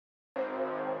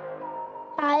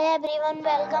Hi everyone,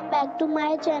 welcome back to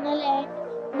my channel and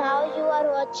now you are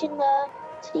watching a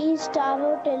 3-star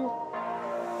hotel.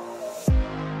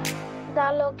 The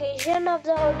location of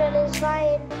the hotel is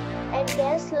fine and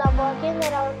guests love walking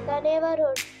around the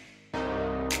neighborhood.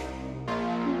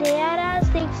 There are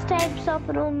 6 types of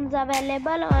rooms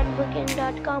available on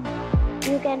booking.com.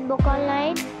 You can book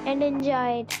online and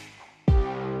enjoy it.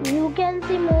 You can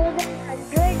see more than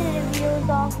 100 reviews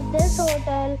of this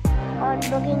hotel on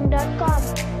booking.com.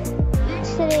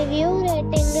 Its review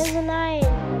rating is 9,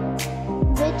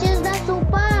 which is the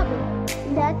superb.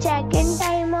 The check-in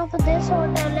time of this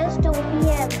hotel is 2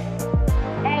 p.m.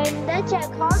 and the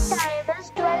check-out time is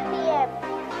 12 p.m.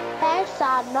 Pets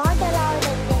are not allowed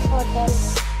in this hotel.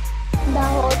 The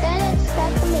hotel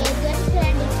accepts major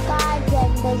credit cards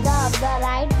and reserves the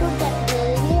right to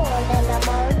temporarily hold an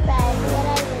amount prior to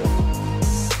arrival.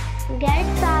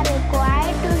 Guests are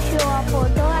required to show a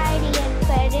photo ID and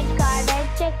credit card at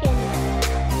check-in.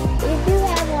 If you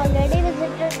have already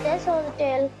visited this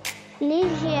hotel,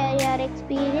 please share your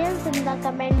experience in the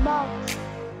comment box.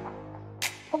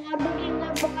 For booking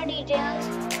or more details,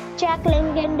 check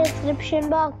link in description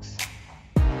box.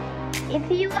 If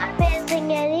you are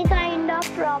facing any kind of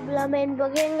problem in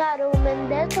booking a room in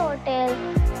this hotel,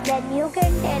 then you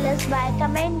can tell us by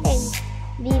commenting.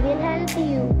 We will help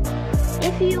you.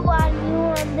 If you are new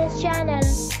on this channel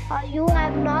or you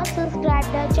have not subscribed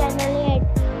our channel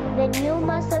yet, then you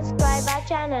must subscribe our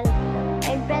channel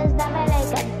and press the bell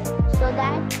icon so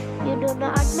that you do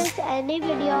not miss any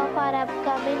video of our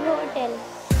upcoming hotel.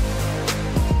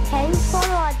 Thanks for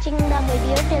watching the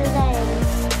video till the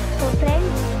end.